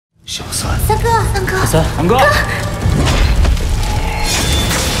小三，三哥，小三，三哥，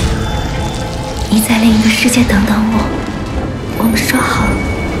你在另一个世界等等我，我们说好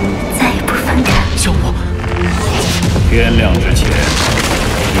再也不分开。救我！天亮之前，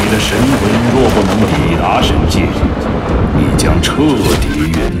你的神魂若不能抵达神界，你将彻底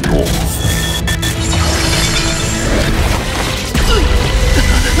陨落。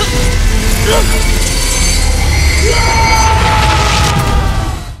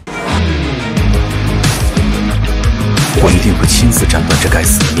 我一定会亲自斩断这该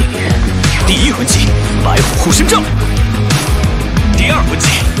死的命运。第一魂技，白虎护身杖；第二魂技，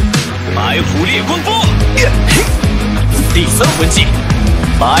白虎烈光波；第三魂技，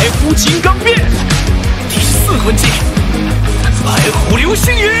白虎金刚变；第四魂技，白虎流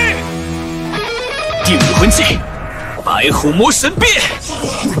星雨；第五魂技，白虎魔神变；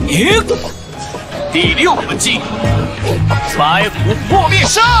第六魂技，白虎破灭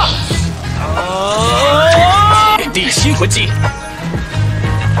杀。 第七魂技，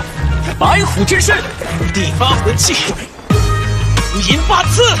白虎真身；第八魂技，银八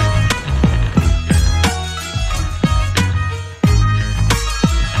刺。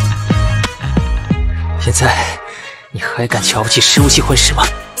现在，你还敢瞧不起食物系魂师吗？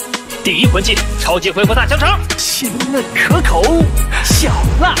第一魂技，超级恢复大香肠，鲜嫩可口，小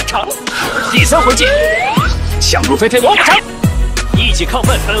腊肠。第三魂技，香入非非萝卜肠，一起亢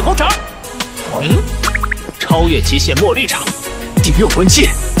奋粉红肠。超越极限茉莉肠，第六魂技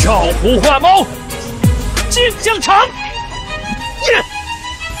照狐化猫，金香肠，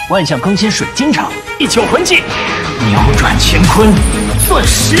万象更新水晶肠，第九魂技扭转乾坤钻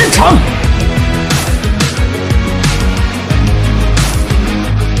石肠。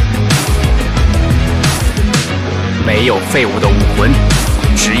没有废物的武魂，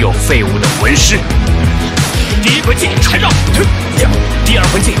只有废物的魂师。第一魂技缠绕，第二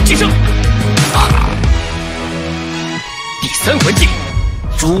魂技提升。 第三魂技，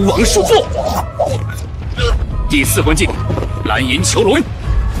蛛网束缚；第四魂技，蓝银球轮；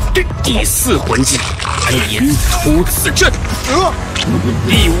第四魂技，蓝银突刺阵；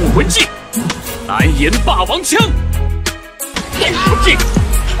第五魂技，蓝银霸王枪；第六魂技，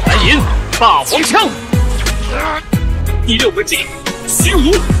蓝银霸王枪；第六魂技，虚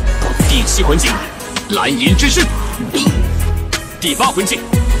无；第七魂技，蓝银之身；第八魂技，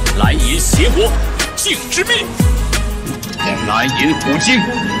蓝银邪魔镜之灭。 蓝银虎鲸，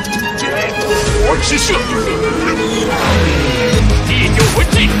火之射；第九魂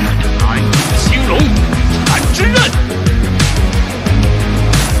技，蓝银青龙，弹之刃；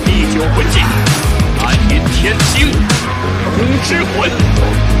第九魂技，蓝银天星，空之魂；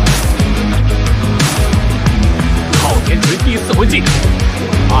昊天锤第四魂技，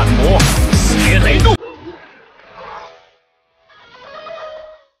暗魔邪雷怒。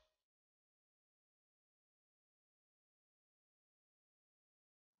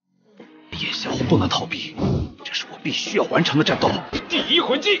 叶小红不能逃避，这是我必须要完成的战斗。第一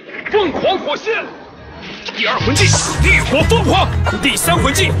魂技凤凰火线，第二魂技烈火疯狂，第三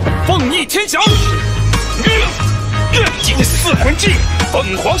魂技凤翼天翔，第四魂技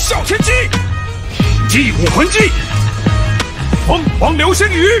凤凰啸天机，第五魂技凤凰流星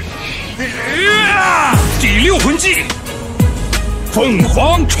雨，第六魂技凤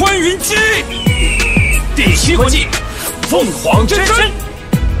凰穿云机，第七魂技凤凰真身。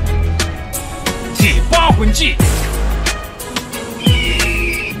 第八魂技，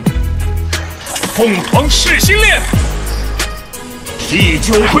凤凰噬心链；第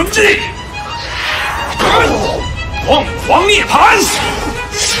九魂技，凤凰涅槃。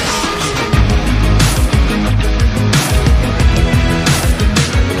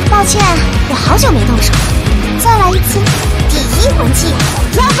抱歉，我好久没动手，再来一次。第一魂技，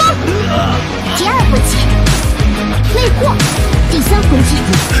抓风；第二魂技，内扩；第三魂技，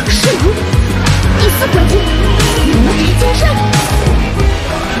噬无。 第四魂技，魔之金身；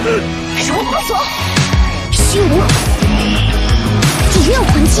如火锁，虚无；第六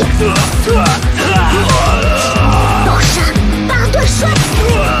魂技，爆杀八段摔；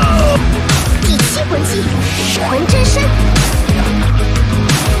第七魂技，魂真身；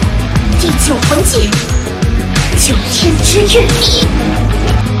第九魂技，九天之月。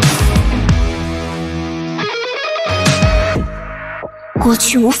 过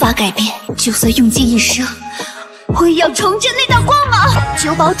去无法改变，就算用尽一生，我也要重振那道光芒。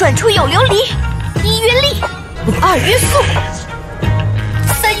九宝转出有琉璃，一约力，二约速，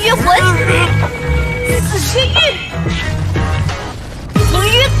三约魂，四约玉，五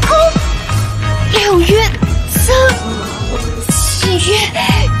约空，六约增，七约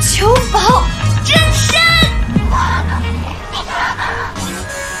九宝真身。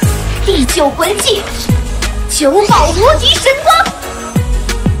第9魂技9宝无敌神光。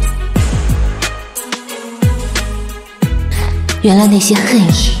原来那些恨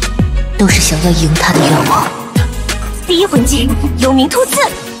意都是想要赢他的愿望。第1魂技幽冥突刺，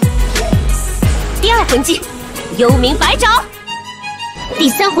第2魂技幽冥百爪，第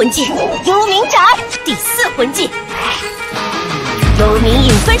3魂技幽冥斩，第4魂技幽冥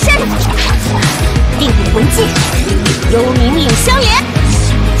影分身，第5魂技幽冥影相连。